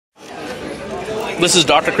This is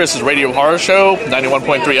Dr. Chris's Radio Horror Show,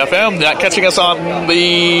 91.3 FM. Not catching us on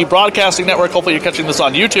the broadcasting network. Hopefully you're catching this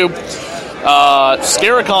on YouTube.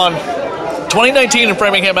 Scaricon 2019 in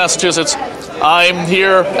Framingham, Massachusetts. I'm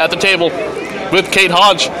here at the table with Kate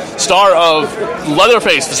Hodge, star of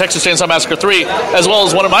Leatherface, The Texas Chainsaw Massacre 3, as well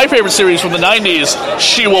as one of my favorite series from the 90s,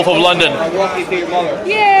 She-Wolf of London.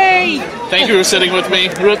 Yay! Thank you for sitting with me.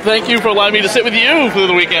 Thank you for allowing me to sit with you for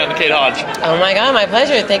the weekend, Kate Hodge. Oh my god, my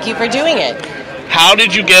pleasure. Thank you for doing it. How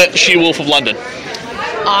did you get She-Wolf of London?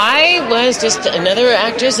 I was just another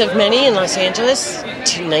actress of many in Los Angeles.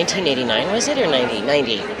 1989, was it, or 90?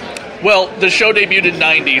 90. Well, the show debuted in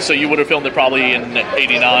 90, so you would have filmed it probably in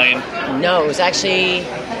 89. No, it was actually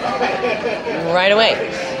right away,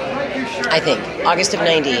 I think. August of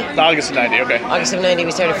 90. August of 90, okay. August of 90,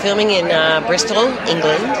 we started filming in Bristol,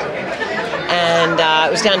 England. And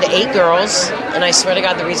it was down to 8 girls. And I swear to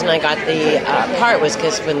God, the reason I got the part was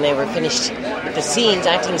because when they were finished with the scenes,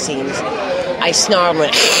 acting scenes, I snarled and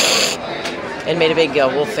went and made a big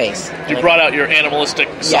wolf face. You brought out your animalistic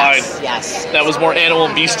side. Yes. That was more animal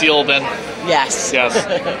and bestial than... Yes. Yes.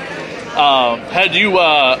 Had you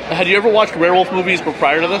ever watched werewolf movies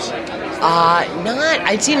prior to this?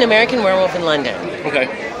 I'd seen American Werewolf in London. Okay.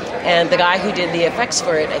 And the guy who did the effects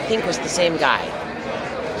for it, I think, was the same guy.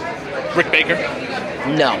 Rick Baker?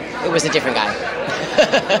 No, it was a different guy.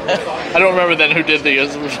 I don't remember then who did the...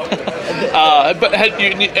 but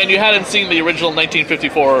you hadn't seen the original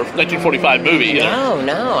 1945 movie either?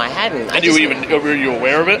 No, I hadn't. Were you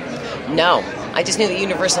aware of it? No. I just knew that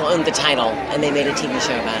Universal owned the title, and they made a TV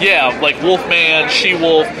show about it. Yeah, like Wolfman,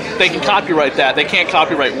 She-Wolf, they can copyright that. They can't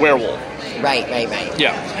copyright Werewolf. Right.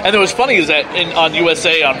 Yeah, and what was funny is that on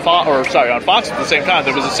USA, on Fox at the same time,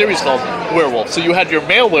 there was a series called Werewolf. So you had your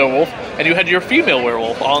male werewolf and you had your female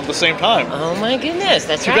werewolf on the same time. Oh my goodness,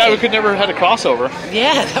 that's right. Too bad we could never have had a crossover.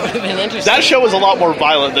 Yeah, that would have been interesting. That show was a lot more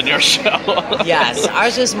violent than your show. Yes,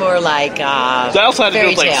 ours was more like that also had to do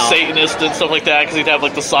with like tale. Satanists and stuff like that because he'd have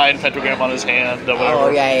like the sign pentagram on his hand or whatever. Oh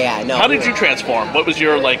yeah. No. How did you transform? What was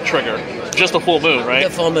your trigger? Just the full moon, right? The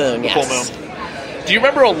full moon. Yes. Full moon. Do you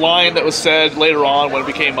remember a line that was said later on when it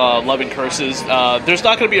became Love and Curses? There's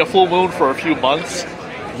not going to be a full moon for a few months.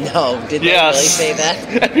 No, did they really say that?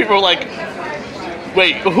 And people were like,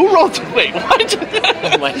 wait, who wrote wait, what?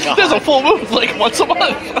 Oh my God. There's a full moon once a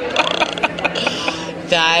month.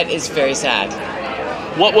 That is very sad.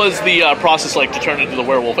 What was the process like to turn into the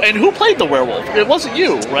werewolf? And who played the werewolf? It wasn't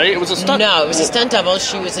you, right? It was a stunt. No, it was a stunt double.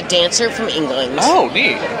 She was a dancer from England. Oh,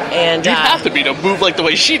 neat. And you'd have to be to move like the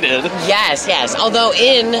way she did. Yes. Although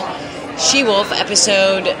in She-Wolf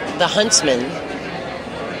episode The Huntsman,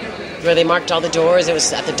 where they marked all the doors, it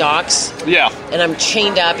was at the docks. Yeah. And I'm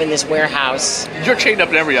chained up in this warehouse. You're chained up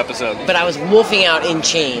in every episode. But I was wolfing out in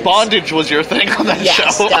chains. Bondage was your thing on that show.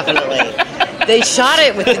 Yes, definitely. They shot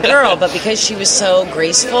it with the girl, but because she was so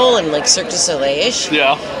graceful and like Cirque du Soleil-ish,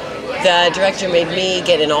 the director made me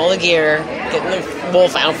get in all the gear, get in the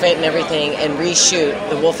wolf outfit and everything, and reshoot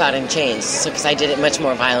the wolf out in chains, because I did it much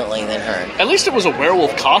more violently than her. At least it was a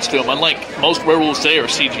werewolf costume, unlike most werewolves today are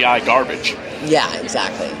CGI garbage. Yeah,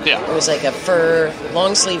 exactly. Yeah. It was like a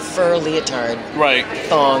long sleeve fur leotard. Right.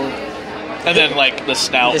 Thong. And then like the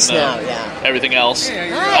snout. Yeah. Everything else.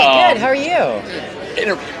 Hi, good. How are you?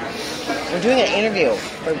 Interview. We're doing an interview.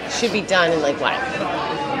 It should be done in 10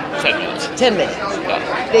 minutes. 10 minutes.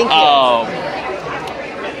 Thank you.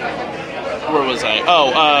 Where was I?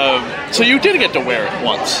 So you did get to wear it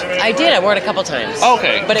once. I did. I wore it a couple times.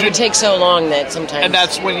 Okay. But it would take so long that sometimes... And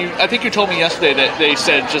that's when I think you told me yesterday that they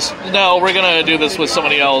said no, we're going to do this with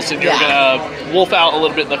somebody else, and you're going to wolf out a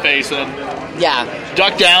little bit in the face, and then... Yeah.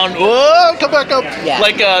 Duck down. Whoa, come back up. Yeah.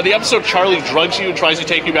 Like the episode Charlie drugs you and tries to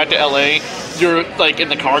take you back to L.A., you're like in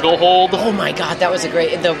the cargo hold. Oh my God, that was a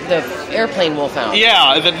great... The airplane wolf out.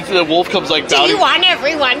 Yeah, and then the wolf comes like... Do you want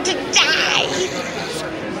everyone to die?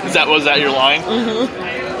 Was that your line?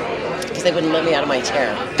 Mm-hmm. Because they wouldn't let me out of my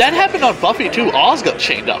chair. That happened on Buffy too. Oz got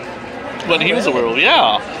chained up when he was a werewolf.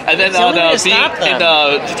 Yeah, and then on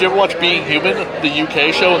did you ever watch Being Human, the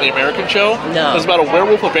UK show and the American show? No. It was about a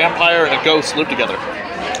werewolf, a vampire, and a ghost live together.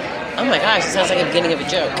 Oh my gosh, it sounds like the beginning of a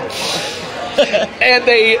joke. And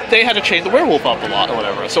they had to chain the werewolf up a lot or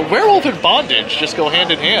whatever. So werewolf and bondage just go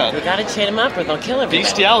hand in hand. We gotta chain them up or they'll kill everybody.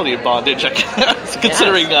 Bestiality and bondage, I guess.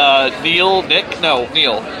 Considering Neil Dixon.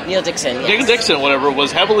 Yes. Nick Dixon, whatever,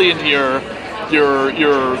 was heavily into your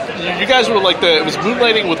you guys were like it was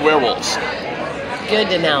moonlighting with werewolves.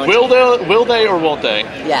 Good analogy. Will they or won't they?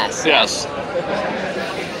 Yes.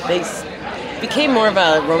 They became more of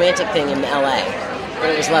a romantic thing in LA. but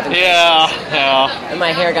it was Love and Yeah, Christmas. yeah. And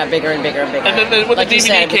my hair got bigger and bigger and bigger. And then when Like the you DVD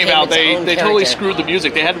said, it came became out, its they own totally character. screwed the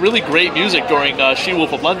music. They had really great music during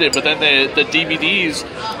She-Wolf of London, but then the DVDs,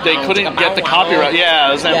 they couldn't get the copyright. Yeah,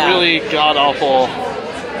 it was that really god-awful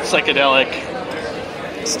psychedelic.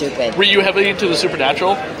 Stupid. Were you heavily into the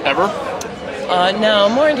supernatural ever? No,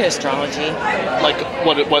 more into astrology. Like,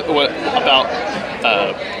 what about,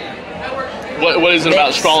 what is it about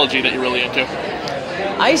Myths. astrology that you're really into?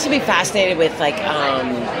 I used to be fascinated with like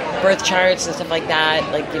birth charts and stuff like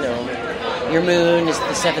that. Like, you know, your moon is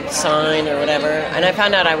the 7th sign or whatever. And I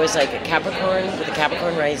found out I was like a Capricorn with a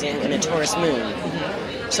Capricorn rising and a Taurus moon.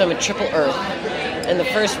 So I'm a triple Earth. And the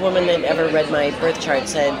first woman that ever read my birth chart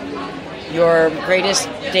said, your greatest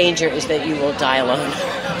danger is that you will die alone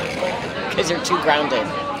because you're too grounded.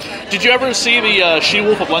 Did you ever see the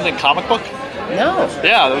She-Wolf of London comic book? No.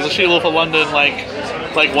 Yeah, there was a She-Wolf of London like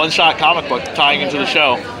one-shot comic book tying into the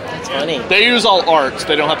show. That's funny. They use all art.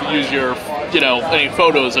 They don't have to use your, any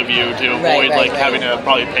photos of you to avoid having to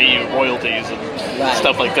probably pay you royalties and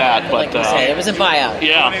stuff like that. But like you said, it was a buyout.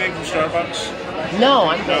 Yeah. Anything from Starbucks? No,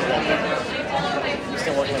 I'm good. I'm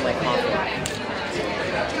still working on my coffee.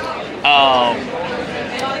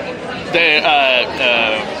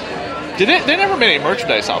 They never made any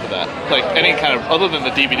merchandise off of that, like any kind of other than the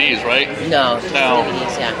DVDs, right? No. No.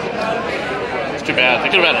 DVDs, yeah. It's too bad. They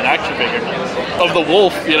could have had an action figure of the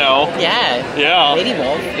wolf, Yeah. Yeah. Lady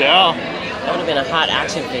Wolf. Yeah. That would have been a hot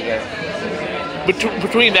action figure.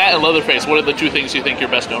 Between that and Leatherface, what are the two things you think you're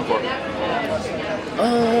best known for?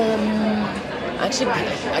 Actually,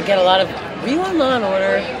 I get a lot of. Were you on Law and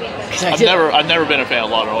Order? I've never been a fan of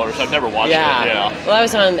Law and Order, so I've never watched it. Yeah. Well, I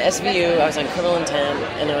was on SVU, I was on Criminal Intent,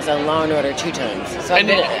 and I was on Law and Order 2 times. So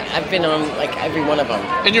I've been on like every one of them.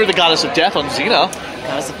 And you're the Goddess of Death on Xena.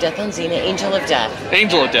 Goddess of Death on Xena, Angel of Death.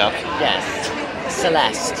 Angel of Death. Yes.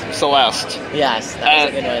 Celeste. Yes, that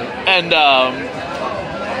was a good one. And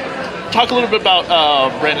talk a little bit about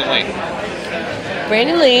Brandon Lee.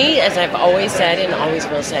 Brandon Lee, as I've always said and always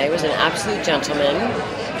will say, was an absolute gentleman,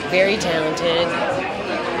 very talented,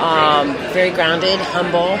 very grounded,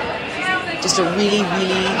 humble, just a really,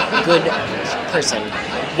 really good person.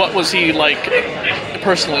 What was he like,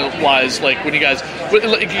 personally wise? Like when you guys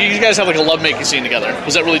have like a lovemaking scene together.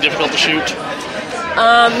 Was that really difficult to shoot?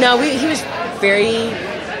 No, he was very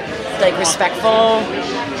like respectful,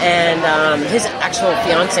 and his actual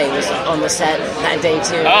fiance was on the set that day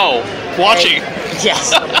too. Oh, watching.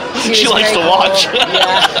 Yes. She likes to watch.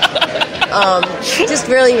 Yeah. Just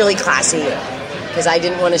really, really classy. Because I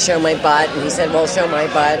didn't want to show my butt, and he said, well, show my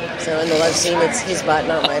butt. So in the love scene, it's his butt,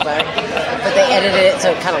 not my butt. But they edited it,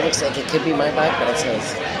 so it kind of looks like it could be my butt, but it's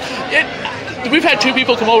his. We've had two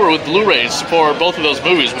people come over with Blu-rays for both of those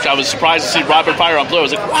movies, which I was surprised to see Rapid Fire on Blu. I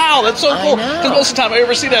was like, wow, that's so cool. Because most of the time I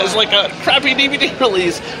ever see that is like a crappy DVD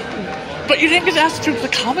release. But you didn't get asked to do the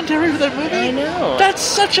commentary for that movie? I know. That's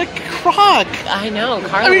such a crock. I know.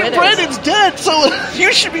 Carla Withers. Brandon's dead, so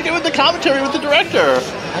you should be doing the commentary with the director.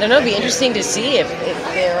 I don't know. It'd be interesting to see if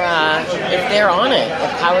they're on it.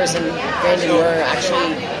 If Powers and Brandon were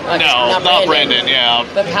actually not Brandon. Yeah,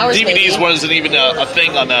 but Powers DVDs wasn't even a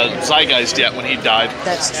thing on the Zeitgeist yet when he died.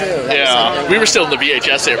 That's true. We were still in the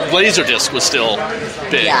VHS era. Laserdisc was still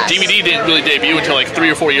big. Yes. DVD didn't really debut until like 3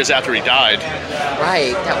 or 4 years after he died.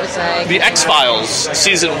 Right. That was like the X-Files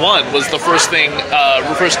season 1 was the first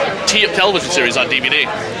television series on DVD.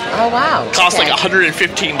 Oh wow! Cost like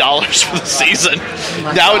 $115 for the season.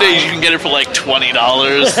 Nowadays you can get it for like $20,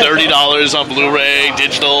 $30 on Blu-ray,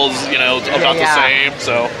 digital's about the same.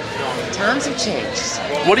 So times have changed.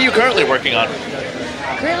 What are you currently working on?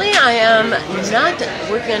 Currently, I am not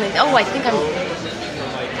working on it. Oh, I think I'm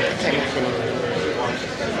trying to think.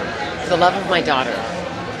 For the love of my daughter.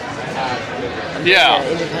 I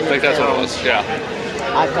think that's what it was. Yeah.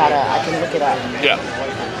 I can look it up. Yeah.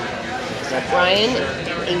 So Brian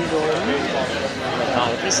England.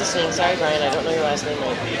 Oh, a piece of swing. Sorry, Brian, I don't know your last name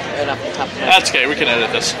right off the top of my head. That's okay. We can edit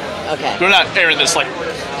this. Okay. We're not airing this We're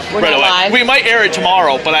right not away. live? We might air it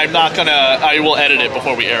tomorrow, but I will edit it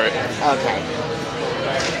before we air it. Okay.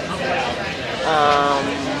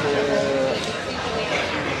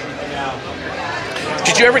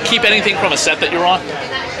 Did you ever keep anything from a set that you're on?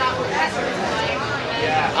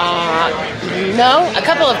 No, a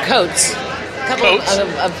couple of coats. Coats?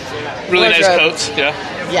 Of really nice wardrobe. coats, yeah.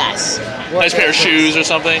 Yes. Nice pair of shoes or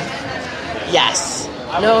something? Yes.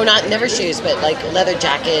 No, never shoes, but like leather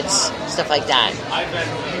jackets, stuff like that.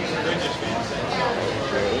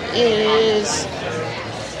 Here it is.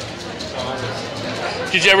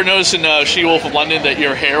 Did you ever notice in She-Wolf of London that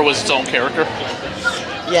your hair was its own character?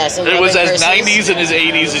 Yes. It was as 90s and as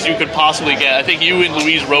 80s as you could possibly get. I think you and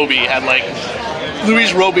Louise Roby had like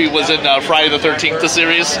Louise Roby was in Friday the 13th, the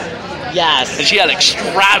series, Yes. and she had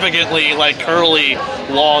extravagantly like curly,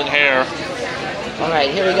 long hair. All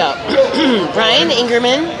right, here we go. Brian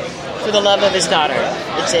Ingerman, For the Love of His Daughter.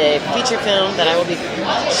 It's a feature film that I will be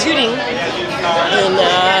shooting in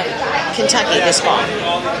Kentucky this fall.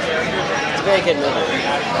 It's a very good movie.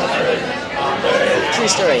 True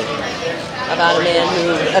story about a man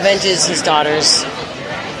who avenges his daughter's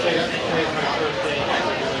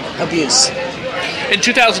abuse. In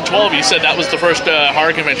 2012, you said that was the first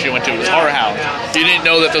horror convention you went to. It was Horror Hound. You didn't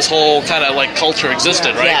know that this whole kind of like culture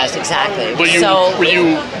existed, right? Yes, exactly.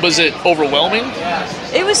 Was it overwhelming?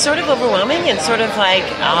 It was sort of overwhelming and sort of like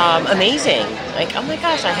amazing. Like, oh my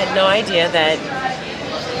gosh, I had no idea that.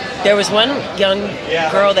 There was one young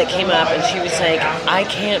girl that came up and she was like, I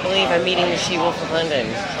can't believe I'm meeting the She-Wolf of London.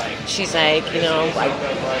 She's like,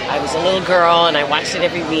 I was a little girl and I watched it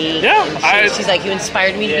every week. Yeah. She's like, you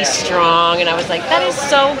inspired me to be strong. And I was like, that is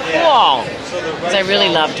so cool. Because I really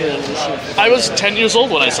love doing the She-Wolf. I was 10 years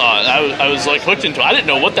old when I saw it. I was like hooked into it. I didn't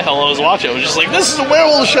know what the hell I was watching. I was just like, this is a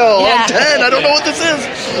werewolf show. Yeah. I'm 10. I don't know what this is.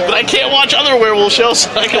 But I can't watch other werewolf shows,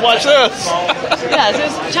 so I can watch this. Yeah, so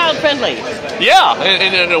it's child friendly. Yeah,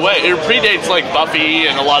 in a way. It predates like Buffy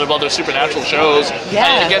and a lot of other supernatural shows. Yeah.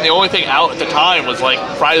 And again, the only thing out at the time was like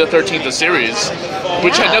Friday the 13th, the series,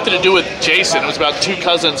 which had nothing to do with Jason. It was about two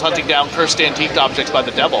cousins hunting down cursed antique objects by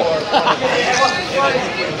the devil.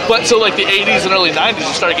 But so like the 80s and early 90s,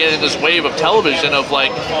 you started getting this wave of television of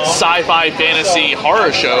like sci-fi, fantasy,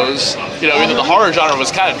 horror shows. Even the horror genre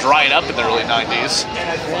was kind of drying up in the early 90s.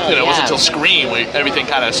 It wasn't until Scream everything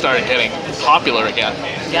kind of started getting popular again.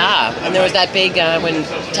 Yeah, and there was that big when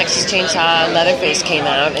Texas Chainsaw Leatherface came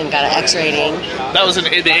out and got an X rating. That was in the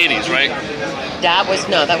 80s, right? That was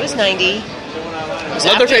 90.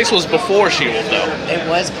 Leatherface was before She-Wolf, though. It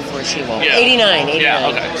was before She-Wolf. Yeah. 89. Yeah,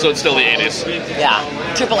 okay. So it's still the 80s. Yeah.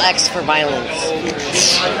 Triple X for violence.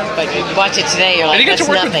 But you watch it today, you're like, and you get that's to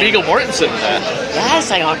work nothing. with Viggo Mortensen in that. Yes,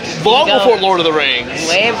 I Long before Lord of the Rings.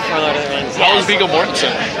 Way before Lord of the Rings, How was Viggo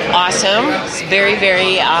Mortensen? Awesome. It's very,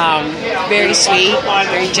 very, very sweet,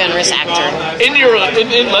 very generous actor. In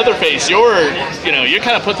Leatherface, you're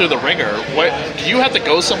kind of put through the ringer. Do you have to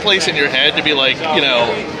go someplace in your head to be like,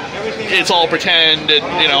 it's all pretend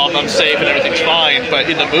and I'm safe and everything's fine, but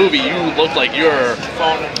in the movie you look like you're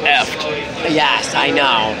effed. Yes, I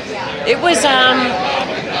know. It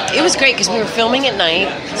was great because we were filming at night,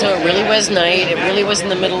 so it really was night. It really was in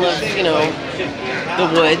the middle of the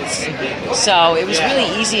woods, so it was really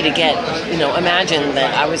easy to get imagine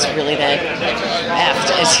that I was really that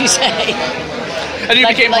effed, as you say. And you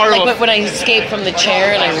became part of when I escaped from the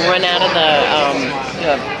chair and I run out of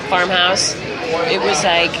the farmhouse. It was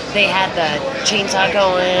like they had the chainsaw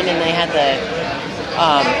going and they had the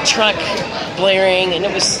truck blaring, and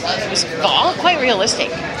it was all quite realistic.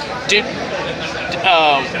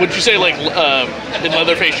 Would you say like in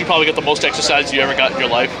Leatherface you probably got the most exercise you ever got in your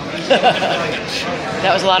life?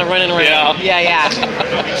 That was a lot of running around. Yeah.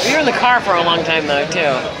 We were in the car for a long time though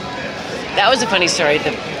too. That was a funny story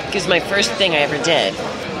because my first thing I ever did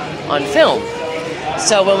on film.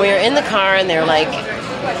 So when we were in the car and they're like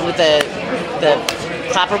with the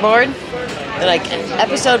clapperboard, they're like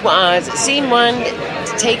episode 1, scene 1,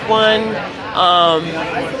 take 1,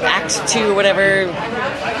 act 2, whatever,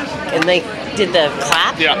 and they did the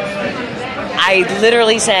clap. Yeah. I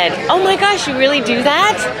literally said, "Oh my gosh, you really do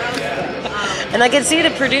that?" And I could see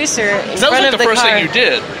the producer in front of the car. That was like the first thing you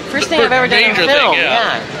did. First thing I've ever done in film.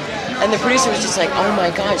 Yeah. And the producer was just like, "Oh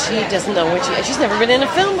my God, she doesn't know she's never been in a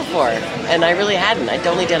film before," and I really hadn't. I'd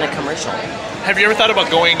only done a commercial. Have you ever thought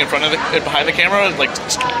about going in front of behind the camera, like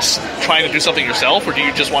trying to do something yourself, or do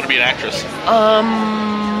you just want to be an actress?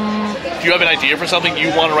 Do you have an idea for something you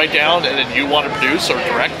want to write down and then you want to produce or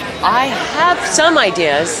direct? I have some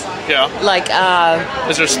ideas. Yeah. Like,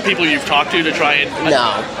 is there people you've talked to try and...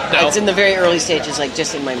 No. It's in the very early stages, like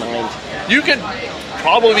just in my mind. You could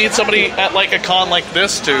probably meet somebody at like a con like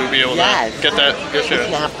this to be able to get that. It's gonna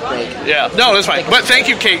have to break. Yeah. No, that's fine. But thank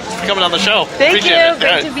you, Kate, for coming on the show. Thank you.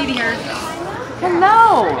 Great to be here.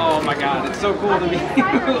 Hello. Oh my God, it's so cool to meet you.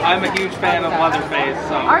 I'm a huge fan of Leatherface.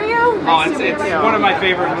 So. Are you? Oh, it's one of my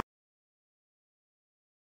favorite movies.